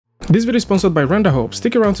This video is sponsored by RenderHub.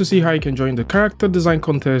 Stick around to see how you can join the character design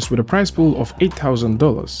contest with a prize pool of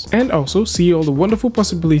 $8,000 and also see all the wonderful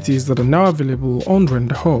possibilities that are now available on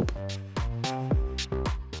RenderHub.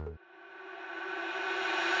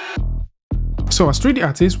 So as 3D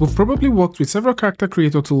artists, we've probably worked with several character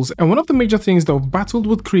creator tools, and one of the major things that we've battled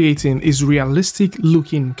with creating is realistic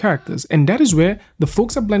looking characters, and that is where the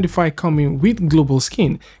folks at Blendify come in with Global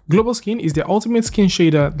Skin. Global Skin is the ultimate skin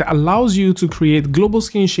shader that allows you to create global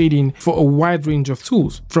skin shading for a wide range of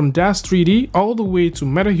tools, from Dash 3D all the way to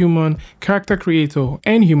MetaHuman, Character Creator,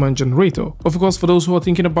 and Human Generator. Of course, for those who are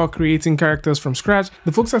thinking about creating characters from scratch,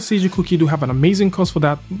 the folks at CG Cookie do have an amazing course for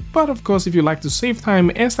that, but of course, if you like to save time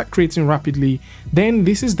and start creating rapidly, then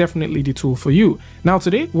this is definitely the tool for you. Now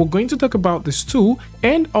today, we're going to talk about this tool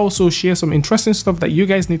and also share some interesting stuff that you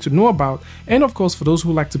guys need to know about. And of course, for those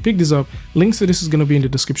who like to pick this up, links to this is going to be in the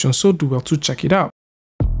description, so do well to check it out.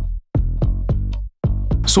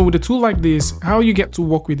 So with a tool like this, how you get to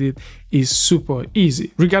work with it is super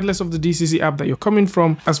easy. Regardless of the DCC app that you're coming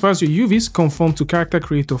from, as far as your UVs conform to Character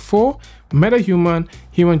Creator 4, MetaHuman,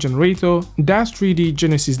 Human Generator, Dash 3D,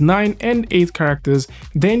 Genesis 9 and 8 characters,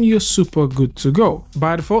 then you're super good to go.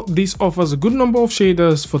 By default, this offers a good number of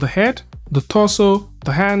shaders for the head, the torso,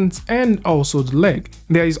 the hands, and also the leg.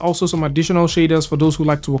 There is also some additional shaders for those who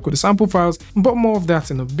like to work with the sample files, but more of that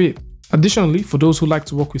in a bit. Additionally, for those who like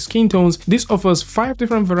to work with skin tones, this offers 5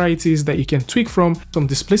 different varieties that you can tweak from, some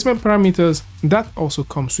displacement parameters that also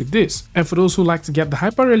comes with this. And for those who like to get the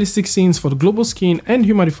hyper-realistic scenes for the global skin and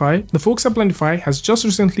Humidify, the folks at Blendify has just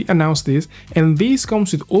recently announced this, and this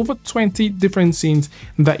comes with over 20 different scenes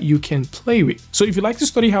that you can play with. So if you like to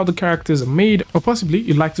study how the characters are made, or possibly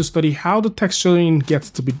you'd like to study how the texturing gets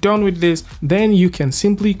to be done with this, then you can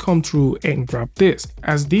simply come through and grab this,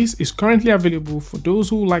 as this is currently available for those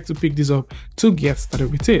who like to pick this up to get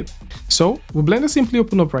started with it. So with Blender simply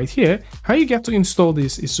open up right here, how you get to install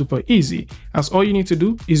this is super easy, as all you need to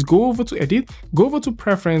do is go over to edit, go over to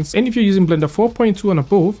preference, and if you're using Blender 4.2 and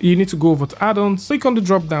above, you need to go over to add-ons, click on the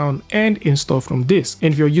drop down and install from this.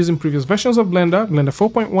 And if you're using previous versions of Blender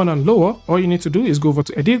 4.1 and lower, all you need to do is go over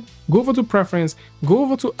to edit, go over to preference, go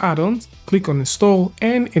over to add-ons, click on install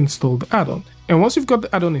and install the add-on. And once you've got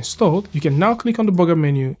the add-on installed, you can now click on the burger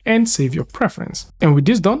menu and save your preference. And with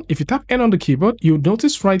this done, if you tap N on the keyboard, you'll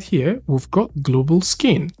notice right here, we've got global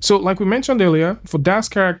skin. So like we mentioned earlier, for Dash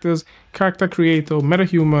characters, Character Creator,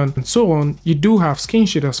 MetaHuman, and so on, you do have skin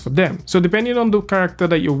shaders for them. So depending on the character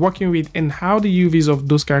that you're working with and how the UVs of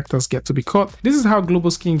those characters get to be cut, this is how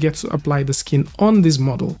global skin gets to apply the skin on this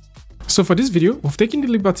model. So for this video, we've taken the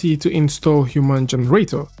liberty to install Human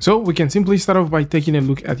Generator. So we can simply start off by taking a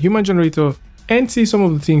look at Human Generator and see some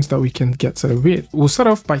of the things that we can get started with. We'll start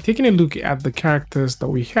off by taking a look at the characters that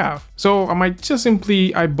we have. So I might just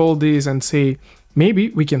simply eyeball this and say, maybe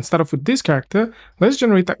we can start off with this character. Let's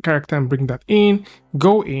generate that character and bring that in,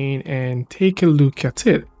 go in and take a look at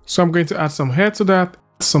it. So I'm going to add some hair to that,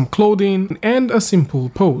 some clothing, and a simple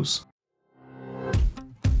pose.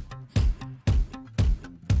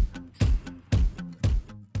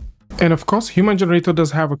 And of course, Human Generator does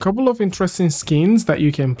have a couple of interesting skins that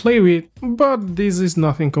you can play with, but this is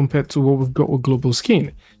nothing compared to what we've got with Global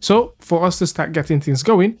Skin. So for us to start getting things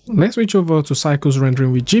going, let's switch over to Cycles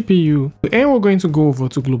Rendering with GPU, and we're going to go over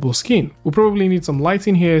to Global Skin. We'll probably need some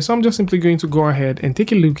lighting here, so I'm just simply going to go ahead and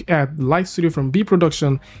take a look at Light Studio from B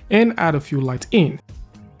Production and add a few lights in.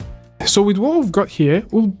 So with what we've got here,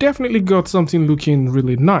 we've definitely got something looking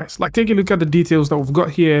really nice. Like take a look at the details that we've got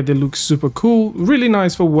here. They look super cool, really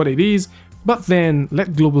nice for what it is. But then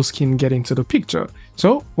let Global Skin get into the picture.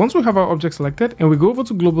 So once we have our object selected and we go over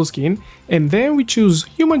to Global Skin and then we choose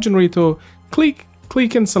Human Generator, click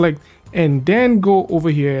and select, and then go over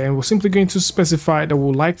here and we're simply going to specify that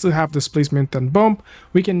we'd like to have displacement and bump.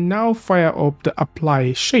 We can now fire up the apply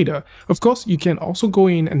shader. Of course, you can also go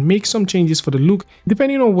in and make some changes for the look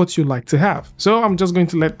depending on what you like to have. So I'm just going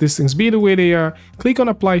to let these things be the way they are, click on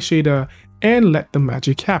apply shader and let the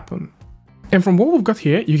magic happen. And from what we've got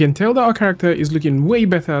here, you can tell that our character is looking way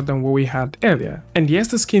better than what we had earlier. And yes,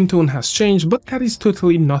 the skin tone has changed, but that is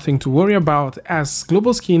totally nothing to worry about, as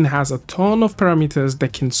Global Skin has a ton of parameters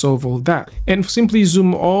that can solve all that. And simply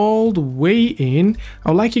zoom all the way in,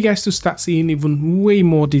 I'd like you guys to start seeing even way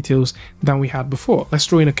more details than we had before. Let's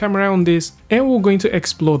throw in a camera on this, and we're going to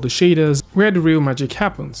explore the shaders where the real magic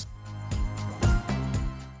happens.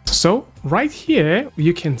 So right here,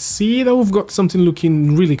 you can see that we've got something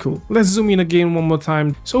looking really cool. Let's zoom in again one more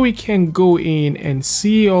time so we can go in and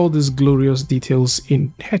see all these glorious details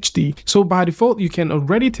in HD. So by default, you can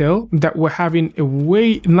already tell that we're having a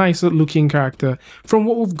way nicer looking character from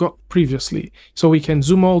what we've got previously. So we can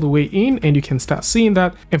zoom all the way in and you can start seeing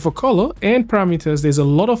that. And for color and parameters, there's a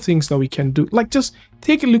lot of things that we can do. Like just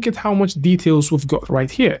take a look at how much details we've got right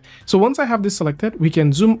here. So once I have this selected, we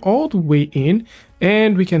can zoom all the way in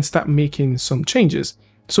and we can start making some changes.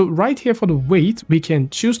 So right here for the weight, we can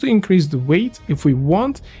choose to increase the weight if we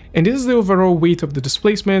want, and this is the overall weight of the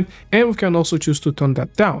displacement, and we can also choose to turn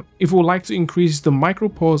that down. If we would like to increase the micro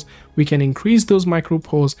pores, we can increase those micro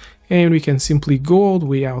pores, and we can simply go all the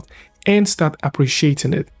way out and start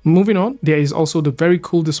appreciating it. Moving on, there is also the very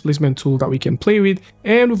cool displacement tool that we can play with,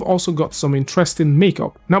 and we've also got some interesting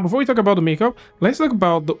makeup. Now before we talk about the makeup, let's talk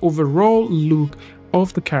about the overall look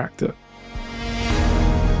of the character.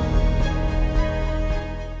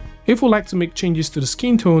 If we like to make changes to the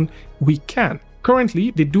skin tone, we can.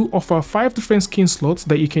 Currently, they do offer 5 different skin slots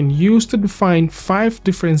that you can use to define 5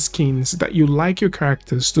 different skins that you like your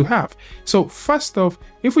characters to have. So first off,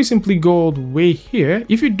 if we simply go all the way here,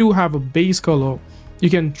 if you do have a base color, you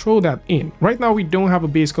can throw that in. Right now we don't have a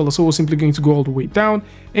base color, so we're simply going to go all the way down,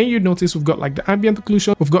 and you notice we've got like the ambient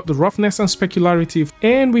occlusion, we've got the roughness and specularity,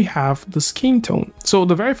 and we have the skin tone. So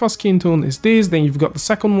the very first skin tone is this, then you've got the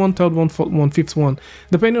second one, third one, fourth one, fifth one.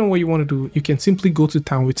 Depending on what you want to do, you can simply go to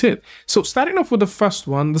town with it. So starting off with the first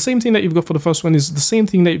one, the same thing that you've got for the first one is the same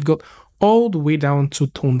thing that you've got all the way down to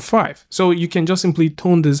tone 5. So you can just simply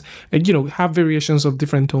tone this and, you know, have variations of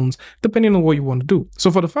different tones depending on what you want to do.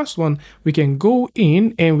 So for the first one, we can go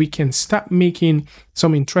in and we can start making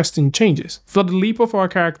some interesting changes. For the lip of our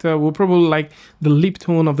character, we'll probably like the lip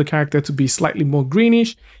tone of the character to be slightly more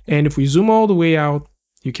greenish. And if we zoom all the way out,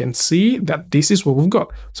 you can see that this is what we've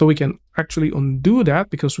got. So we can actually undo that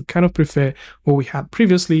because we kind of prefer what we had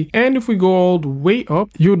previously. And if we go all the way up,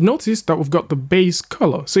 you would notice that we've got the base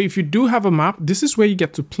color. So if you do have a map, this is where you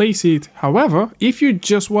get to place it. However, if you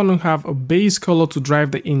just want to have a base color to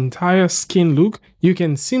drive the entire skin look, you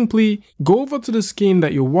can simply go over to the skin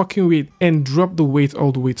that you're working with and drop the weight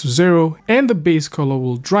all the way to 0, and the base color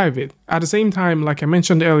will drive it. At the same time, like I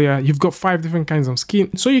mentioned earlier, you've got 5 different kinds of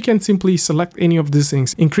skin, so you can simply select any of these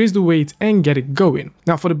things, increase the weight, and get it going.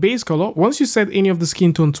 Now for the base color, once you set any of the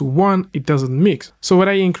skin tone to 1, it doesn't mix. So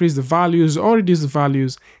whether you increase the values or reduce the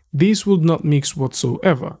values, these will not mix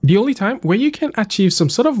whatsoever. The only time where you can achieve some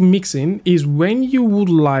sort of mixing is when you would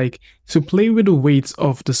like to play with the weights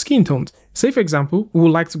of the skin tones. Say for example, we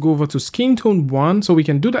would like to go over to skin tone 1, so we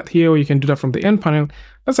can do that here, or you can do that from the end panel.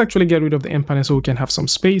 Let's actually get rid of the end panel so we can have some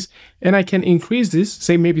space, and I can increase this,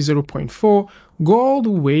 say maybe 0.4, go all the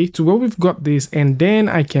way to where we've got this, and then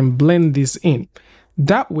I can blend this in.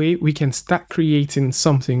 That way we can start creating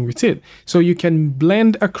something with it. So you can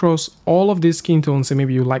blend across all of these skin tones, and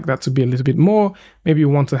maybe you like that to be a little bit more, maybe you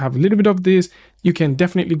want to have a little bit of this, you can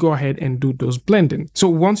definitely go ahead and do those blending. So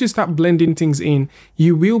once you start blending things in,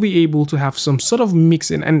 you will be able to have some sort of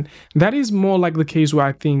mixing, and that is more like the case where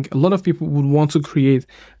I think a lot of people would want to create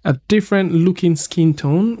a different looking skin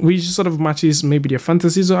tone, which sort of matches maybe their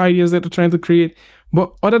fantasies or ideas that they're trying to create.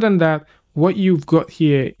 But other than that, what you've got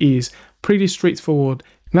here is pretty straightforward.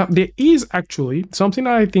 Now, there is actually something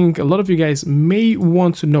that I think a lot of you guys may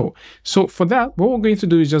want to know. So for that, what we're going to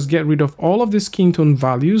do is just get rid of all of the skin tone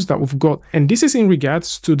values that we've got. And this is in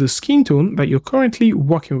regards to the skin tone that you're currently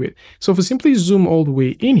working with. So if we simply zoom all the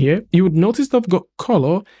way in here, you would notice that we've got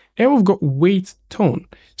color and we've got weight tone.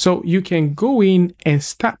 So you can go in and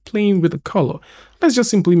start playing with the color. Let's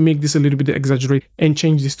just simply make this a little bit exaggerate and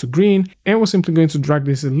change this to green. And we're simply going to drag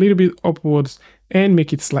this a little bit upwards and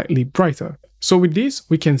make it slightly brighter. So with this,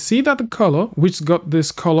 we can see that the color, which got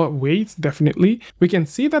this color weight, definitely, we can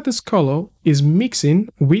see that this color is mixing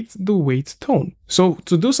with the weight tone. So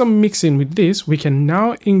to do some mixing with this, we can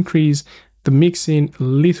now increase the mixing a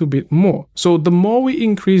little bit more. So the more we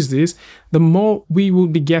increase this, the more we will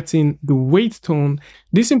be getting the weight tone.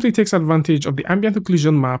 This simply takes advantage of the ambient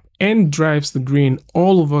occlusion map and drives the green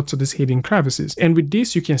all over to these hidden crevices. And with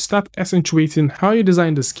this, you can start accentuating how you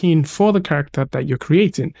design the skin for the character that you're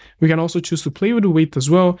creating. We can also choose to play with the weight as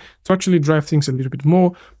well to actually drive things a little bit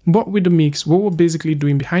more. But with the mix, what we're basically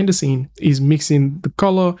doing behind the scene is mixing the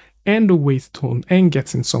color and the weight tone and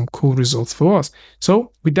getting some cool results for us.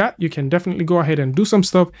 So with that, you can definitely go ahead and do some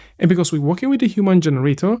stuff. And because we're working with the human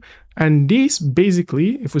generator, and this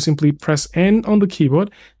basically, if we simply press N on the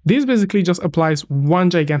keyboard, this basically just applies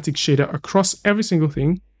one gigantic shader across every single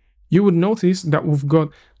thing. You would notice that we've got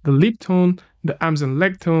the lip tone, the arms and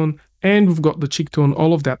leg tone, and we've got the cheek tone.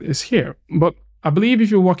 All of that is here. But I believe if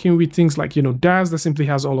you're working with things like, DAZ that simply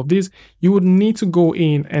has all of these, you would need to go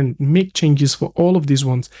in and make changes for all of these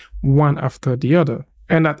ones, one after the other.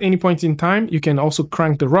 And at any point in time, you can also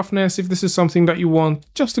crank the roughness if this is something that you want,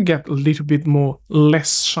 just to get a little bit more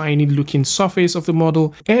less shiny looking surface of the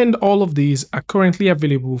model. And all of these are currently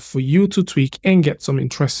available for you to tweak and get some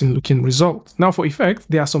interesting looking results. Now for effects,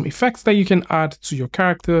 there are some effects that you can add to your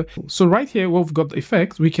character. So right here, where we've got the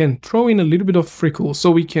effects, we can throw in a little bit of freckles.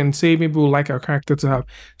 So we can say maybe we'd like our character to have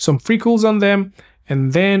some freckles on them,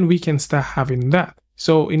 and then we can start having that.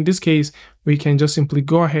 So in this case, we can just simply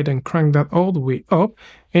go ahead and crank that all the way up,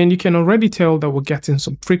 and you can already tell that we're getting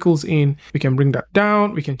some freckles in. We can bring that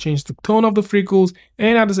down, we can change the tone of the freckles,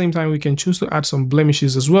 and at the same time we can choose to add some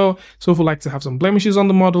blemishes as well. So if we like to have some blemishes on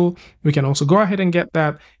the model, we can also go ahead and get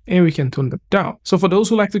that, and we can tone that down. So for those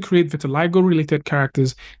who like to create vitiligo related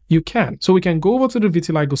characters, you can. So we can go over to the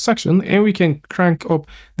vitiligo section, and we can crank up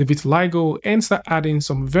the vitiligo and start adding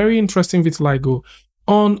some very interesting vitiligo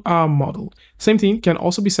on our model. Same thing can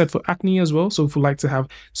also be said for acne as well. So if you like to have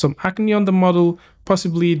some acne on the model,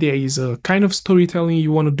 possibly there is a kind of storytelling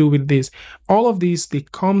you want to do with this, all of these, they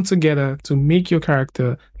come together to make your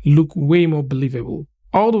character look way more believable.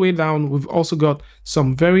 All the way down, we've also got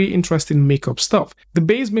some very interesting makeup stuff. The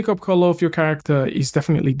base makeup color of your character is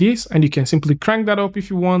definitely this, and you can simply crank that up if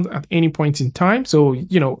you want at any point in time. So,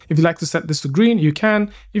 if you like to set this to green, you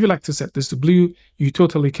can. If you like to set this to blue, you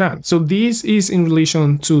totally can. So this is in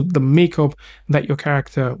relation to the makeup that your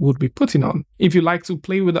character would be putting on. If you like to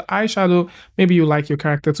play with the eyeshadow, maybe you like your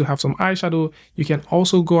character to have some eyeshadow, you can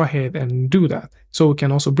also go ahead and do that. So we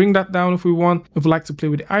can also bring that down if we want. If we like to play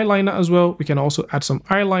with the eyeliner as well, we can also add some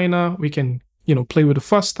eyeliner. We can, play with the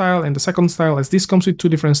first style and the second style, as this comes with two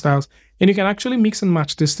different styles. And you can actually mix and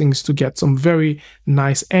match these things to get some very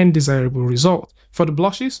nice and desirable result. For the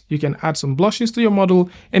blushes, you can add some blushes to your model.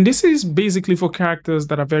 And this is basically for characters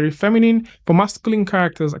that are very feminine. For masculine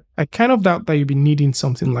characters, I kind of doubt that you'll be needing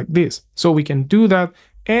something like this. So we can do that.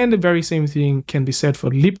 And the very same thing can be said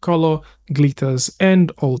for lip color, glitters,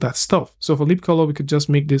 and all that stuff. So for lip color, we could just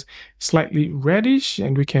make this slightly reddish,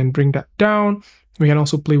 and we can bring that down. We can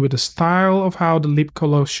also play with the style of how the lip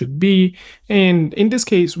color should be. And in this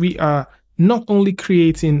case, we are not only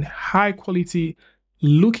creating high quality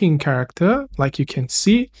looking character, like you can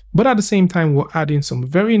see, but at the same time, we're adding some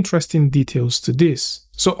very interesting details to this.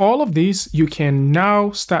 So all of this you can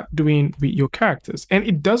now start doing with your characters, and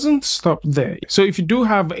it doesn't stop there. So if you do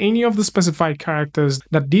have any of the specified characters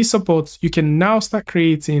that this supports, you can now start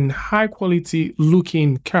creating high quality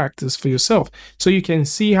looking characters for yourself. So you can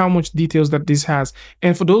see how much details that this has.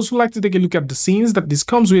 And for those who like to take a look at the scenes that this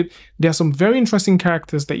comes with, there are some very interesting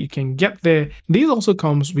characters that you can get there. This also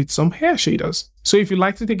comes with some hair shaders. So if you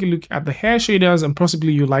like to take a look at the hair shaders and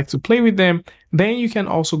possibly you like to play with them, then you can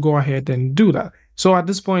also go ahead and do that. So at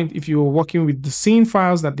this point, if you're working with the scene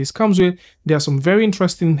files that this comes with, there are some very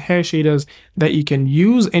interesting hair shaders that you can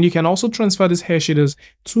use, and you can also transfer these hair shaders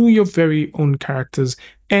to your very own characters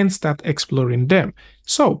and start exploring them.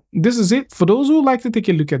 So this is it. For those who like to take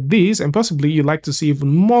a look at these, and possibly you like to see even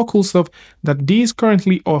more cool stuff that these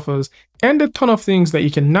currently offers, and a ton of things that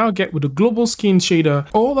you can now get with the global skin shader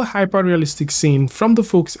or the hyper realistic scene from the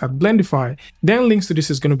folks at Blendify, then links to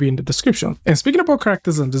this is going to be in the description. And speaking about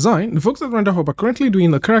characters and design, the folks at RenderHub are currently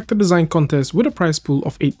doing a character design contest with a prize pool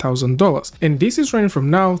of $8,000, and this is running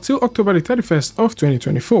from now till October the 31st of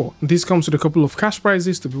 2024. This comes with a couple of cash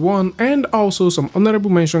prizes to be won, and also some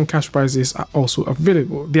honorable mention cash prizes are also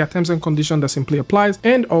available. There are terms and conditions that simply applies,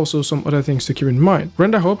 and also some other things to keep in mind.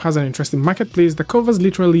 RenderHub has an interesting marketplace that covers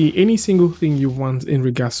literally any single thing you want in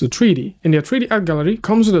regards to 3D. And their 3D art gallery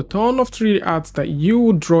comes with a ton of 3D arts that you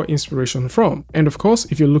would draw inspiration from. And of course,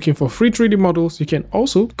 if you're looking for free 3D models, you can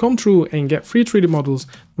also come through and get free 3D models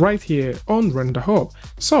right here on RenderHub.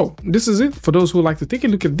 So this is it. For those who like to take a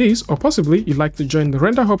look at this, or possibly you'd like to join the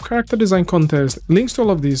RenderHub character design contest, links to all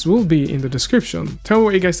of these will be in the description. Tell me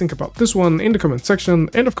what you guys think about this one in the comment section.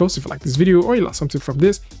 And of course, if you like this video or you learned something from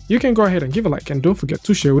this, you can go ahead and give a like, and don't forget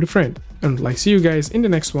to share with a friend. And I'll see you guys in the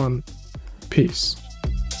next one. Peace.